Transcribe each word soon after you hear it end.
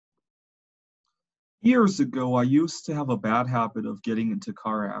Years ago, I used to have a bad habit of getting into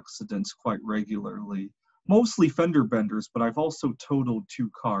car accidents quite regularly, mostly fender benders, but I've also totaled two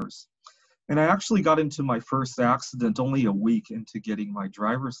cars. And I actually got into my first accident only a week into getting my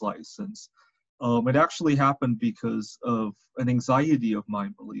driver's license. It actually happened because of an anxiety of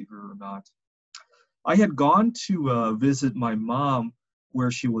mine, believe it or not. I had gone to visit my mom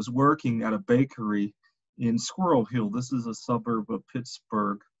where she was working at a bakery in Squirrel Hill. This is a suburb of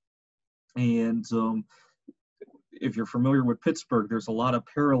Pittsburgh. And if you're familiar with Pittsburgh, there's a lot of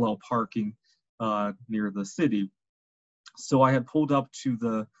parallel parking near the city. So I had pulled up to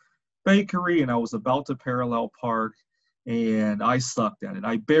the bakery and I was about to parallel park and I sucked at it.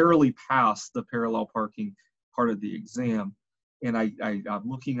 I barely passed the parallel parking part of the exam. And I'm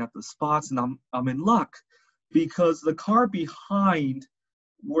looking at the spots and I'm in luck because the car behind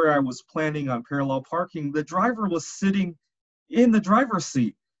where I was planning on parallel parking, the driver was sitting in the driver's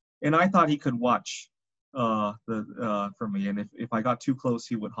seat, and I thought he could watch for me. And if I got too close,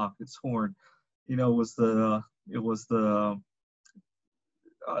 he would honk his horn. You know, it was a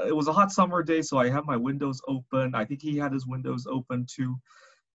hot summer day, so I had my windows open. I think he had his windows open too,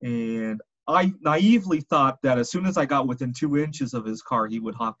 and I naively thought that as soon as I got within 2 inches of his car, he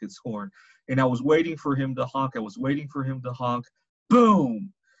would honk his horn. And I was waiting for him to honk. I was waiting for him to honk.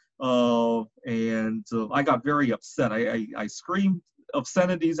 Boom! And I got very upset. I screamed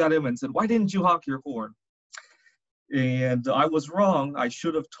obscenities at him and said, "Why didn't you honk your horn?" And I was wrong. I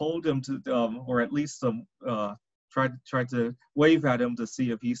should have told him to, or at least tried to wave at him to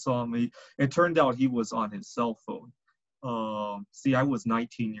see if he saw me. It turned out he was on his cell phone. See, I was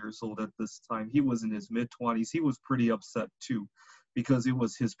 19 years old at this time. He was in his mid-20s. He was pretty upset too, because it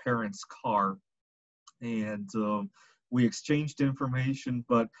was his parents' car, and we exchanged information.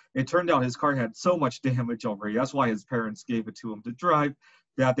 But it turned out his car had so much damage already. That's why his parents gave it to him to drive,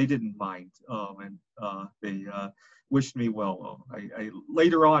 that they didn't mind, and they wished me well.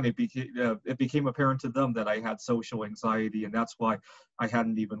 Later on, it became apparent to them that I had social anxiety, and that's why I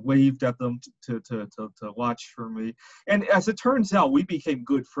hadn't even waved at them to watch for me. And as it turns out, we became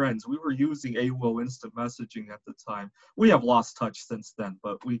good friends. We were using AOL Instant Messaging at the time. We have lost touch since then,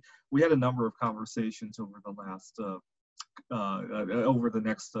 but we had a number of conversations over the last over the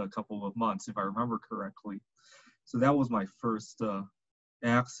next couple of months, if I remember correctly. So that was my first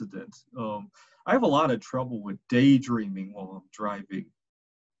accident. I have a lot of trouble with daydreaming while I'm driving.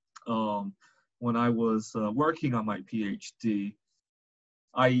 When I was working on my PhD,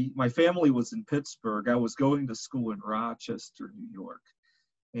 my family was in Pittsburgh. I was going to school in Rochester, New York,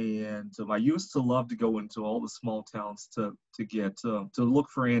 and I used to love to go into all the small towns to look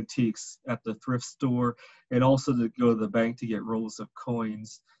for antiques at the thrift store, and also to go to the bank to get rolls of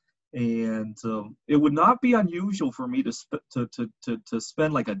coins. And it would not be unusual for me to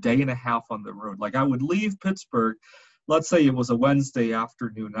spend like a day and a half on the road. Like I would leave Pittsburgh, let's say it was a Wednesday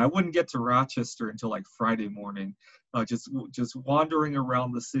afternoon, and I wouldn't get to Rochester until like Friday morning, just wandering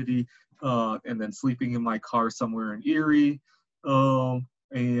around the city, and then sleeping in my car somewhere in Erie.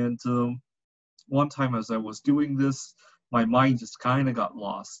 And one time as I was doing this, my mind just kind of got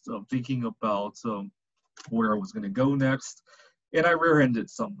lost, thinking about where I was going to go next, and I rear-ended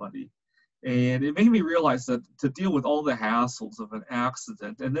somebody. And it made me realize that to deal with all the hassles of an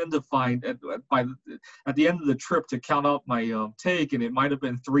accident, and then to find at the end of the trip to count out my take, and it might have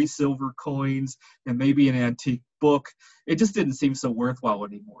been 3 silver coins and maybe an antique book, it just didn't seem so worthwhile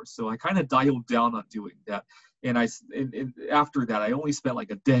anymore. So I kind of dialed down on doing that. And after that, I only spent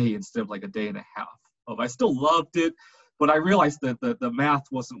like a day instead of like a day and a half. I still loved it, but I realized that the math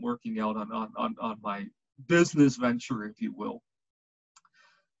wasn't working out on my business venture, if you will.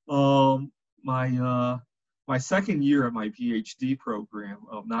 My second year of my PhD program,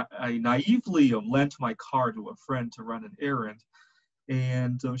 I naively lent my car to a friend to run an errand,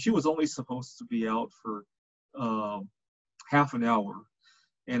 and she was only supposed to be out for half an hour,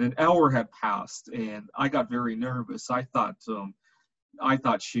 and an hour had passed, and I got very nervous. I thought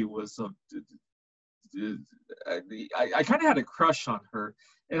she was. I kind of had a crush on her,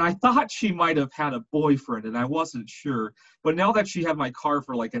 and I thought she might have had a boyfriend, and I wasn't sure. But now that she had my car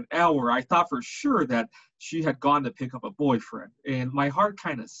for like an hour, I thought for sure that she had gone to pick up a boyfriend, and my heart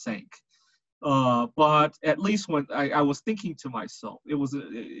kind of sank. But at least when I was thinking to myself, it was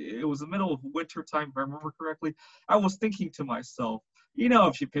the middle of winter time, if I remember correctly. I was thinking to myself,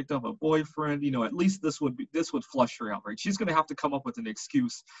 if she picked up a boyfriend, at least this would flush her out, right? She's going to have to come up with an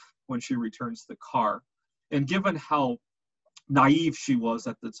excuse when she returns the car. And given how naive she was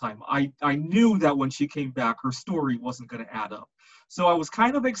at the time, I knew that when she came back, her story wasn't going to add up. So I was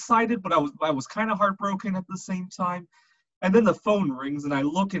kind of excited, but I was kind of heartbroken at the same time. And then the phone rings, and I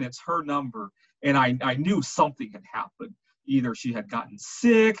look, and it's her number. And I knew something had happened. Either she had gotten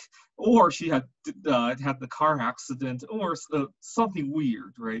sick, or she had had the car accident, or something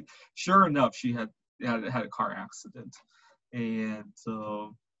weird, right? Sure enough, she had a car accident. And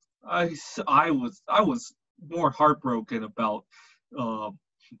I was more heartbroken about uh,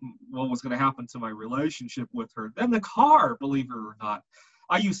 what was going to happen to my relationship with her than the car, believe it or not.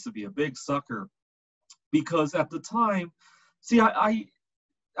 I used to be a big sucker because at the time, see,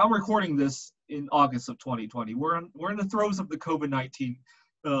 I'm recording this in August of 2020. We're in the throes of the COVID-19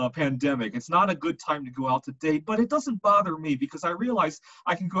 pandemic. It's not a good time to go out to date, but it doesn't bother me because I realize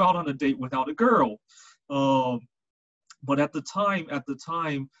I can go out on a date without a girl. But at the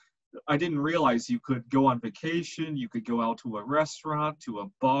time, I didn't realize you could go on vacation, you could go out to a restaurant, to a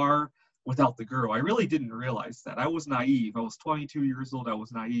bar without the girl. I really didn't realize that. I was naive. I was 22 years old. I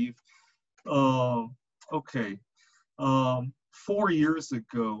was naive. Okay. 4 years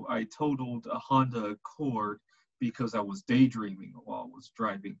ago, I totaled a Honda Accord because I was daydreaming while I was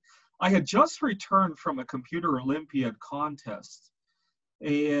driving. I had just returned from a Computer Olympiad contest,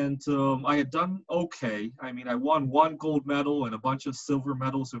 and I had done okay. I mean, I won 1 gold medal and a bunch of silver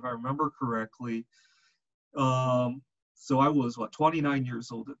medals, if I remember correctly. So I was, 29 years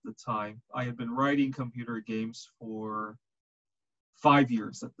old at the time. I had been writing computer games for 5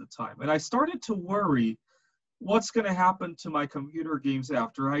 years at the time. And I started to worry, what's going to happen to my computer games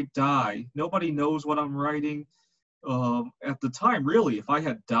after I die? Nobody knows what I'm writing. At the time, really, if I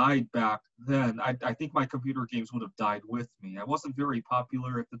had died back then, I think my computer games would have died with me. I wasn't very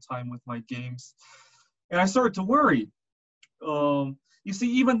popular at the time with my games. And I started to worry. You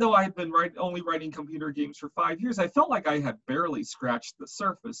see, even though I had been only writing computer games for 5 years, I felt like I had barely scratched the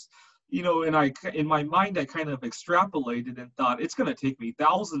surface. You know, and in my mind, I kind of extrapolated and thought it's going to take me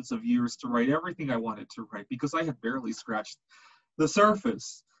thousands of years to write everything I wanted to write because I had barely scratched the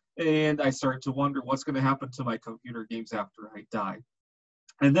surface. And I started to wonder what's going to happen to my computer games after I die.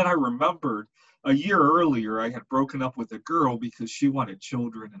 And then I remembered a year earlier, I had broken up with a girl because she wanted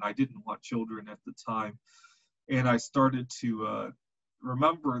children and I didn't want children at the time. And I started to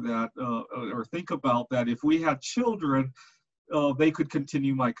remember that or think about that if we had children, they could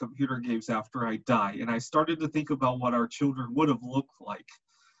continue my computer games after I die. And I started to think about what our children would have looked like.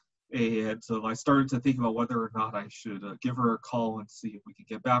 And so I started to think about whether or not I should give her a call and see if we could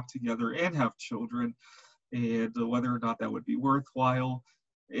get back together and have children, and whether or not that would be worthwhile.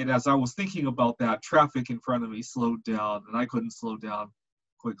 And as I was thinking about that, traffic in front of me slowed down, and I couldn't slow down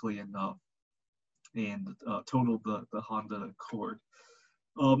quickly enough, and totaled the Honda Accord.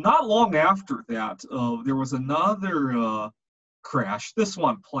 Not long after that, there was another crash, this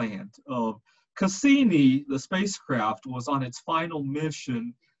one planned. Cassini, the spacecraft, was on its final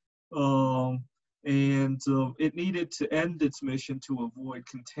mission, and it needed to end its mission to avoid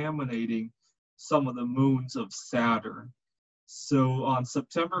contaminating some of the moons of Saturn. So on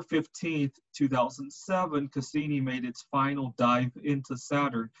September 15th, 2007, Cassini made its final dive into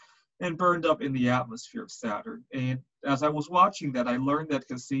Saturn and burned up in the atmosphere of Saturn. And as I was watching that, I learned that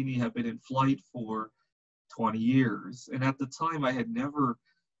Cassini had been in flight for 20 years. And at the time, I had never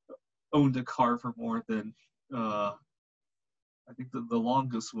owned a car for more than, I think the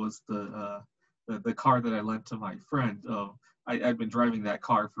longest was the car that I lent to my friend. I'd been driving that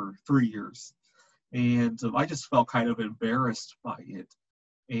car for 3 years. And I just felt kind of embarrassed by it.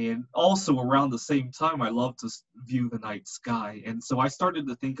 And also around the same time, I love to view the night sky. And so I started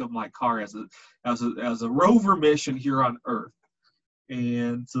to think of my car as a rover mission here on Earth.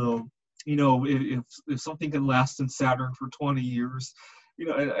 And you know, if something can last in Saturn for 20 years, you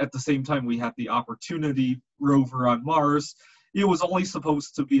know, at the same time we had the Opportunity rover on Mars. It was only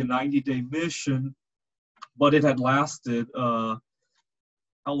supposed to be a 90-day mission, but it had lasted.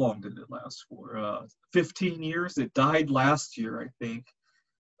 How long did it last for? 15 years. It died last year, I think.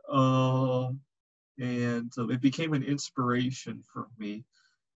 And it became an inspiration for me.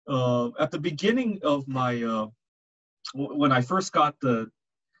 At the beginning of my, when I first got the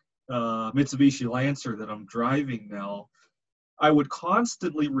Mitsubishi Lancer that I'm driving now, I would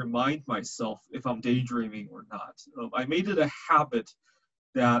constantly remind myself if I'm daydreaming or not. I made it a habit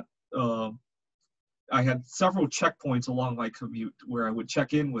that I had several checkpoints along my commute where I would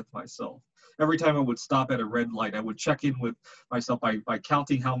check in with myself. Every time I would stop at a red light, I would check in with myself by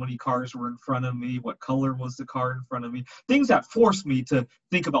counting how many cars were in front of me, what color was the car in front of me, things that forced me to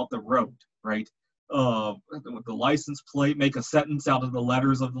think about the road, right? With the license plate, make a sentence out of the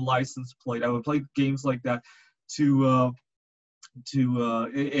letters of the license plate. I would play games like that to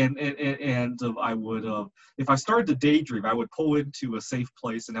I would if I started to daydream, I would pull into a safe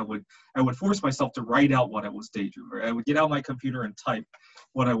place, and I would force myself to write out what I was daydreaming. I would get out my computer and type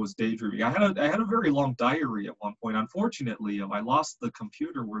what I was daydreaming. I had a very long diary at one point. Unfortunately, I lost the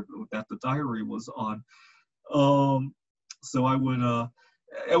computer that the diary was on. So I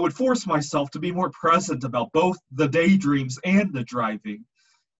would force myself to be more present about both the daydreams and the driving.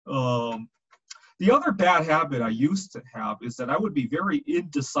 Um, the other bad habit I used to have is that I would be very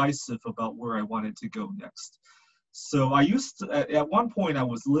indecisive about where I wanted to go next. So I used to, at one point, I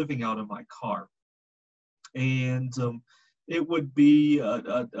was living out of my car, and it would be,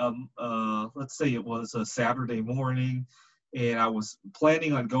 let's say it was a Saturday morning, and I was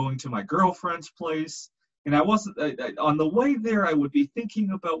planning on going to my girlfriend's place. And I wasn't, on the way there, I would be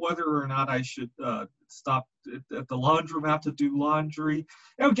thinking about whether or not I should stop at the laundromat to do laundry.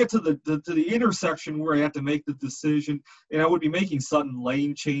 I would get to the intersection where I had to make the decision, and I would be making sudden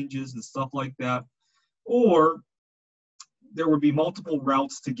lane changes and stuff like that. Or there would be multiple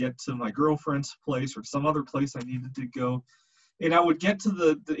routes to get to my girlfriend's place or some other place I needed to go. And I would get to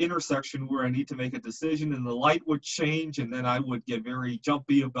the intersection where I need to make a decision, and the light would change, and then I would get very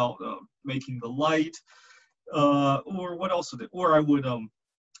jumpy about making the light. Or what else would it? Or I would uh,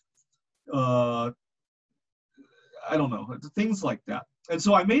 I don't know, things like that. And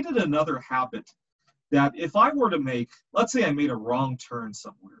so I made it another habit that if I were to make, let's say I made a wrong turn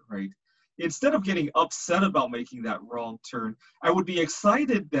somewhere, right? Instead of getting upset about making that wrong turn, I would be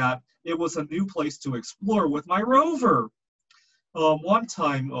excited that it was a new place to explore with my rover. One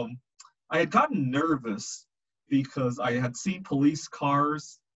time, I had gotten nervous because I had seen police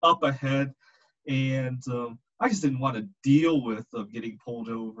cars up ahead, and I just didn't want to deal with getting pulled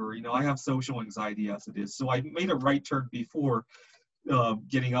over. You know, I have social anxiety as it is, so I made a right turn before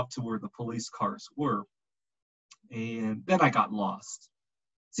getting up to where the police cars were, and then I got lost.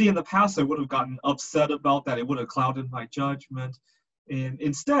 See, in the past, I would have gotten upset about that. It would have clouded my judgment. And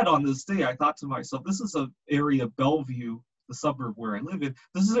instead, on this day, I thought to myself, this is an area of Bellevue, the suburb where I live in.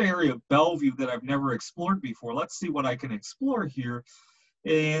 This is an area of Bellevue that I've never explored before. Let's see what I can explore here.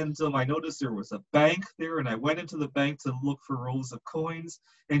 And I noticed there was a bank there, and I went into the bank to look for rolls of coins.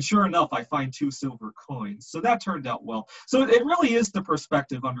 And sure enough, I find 2 silver coins. So that turned out well. So it really is the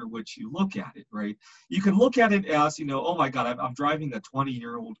perspective under which you look at it, right? You can look at it as, you know, oh my God, I'm driving a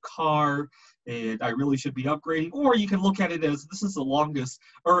 20-year-old car, and I really should be upgrading. Or you can look at it as, this is the longest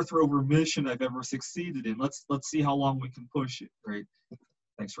Earth rover mission I've ever succeeded in. Let's see how long we can push it, right?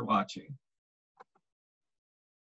 Thanks for watching.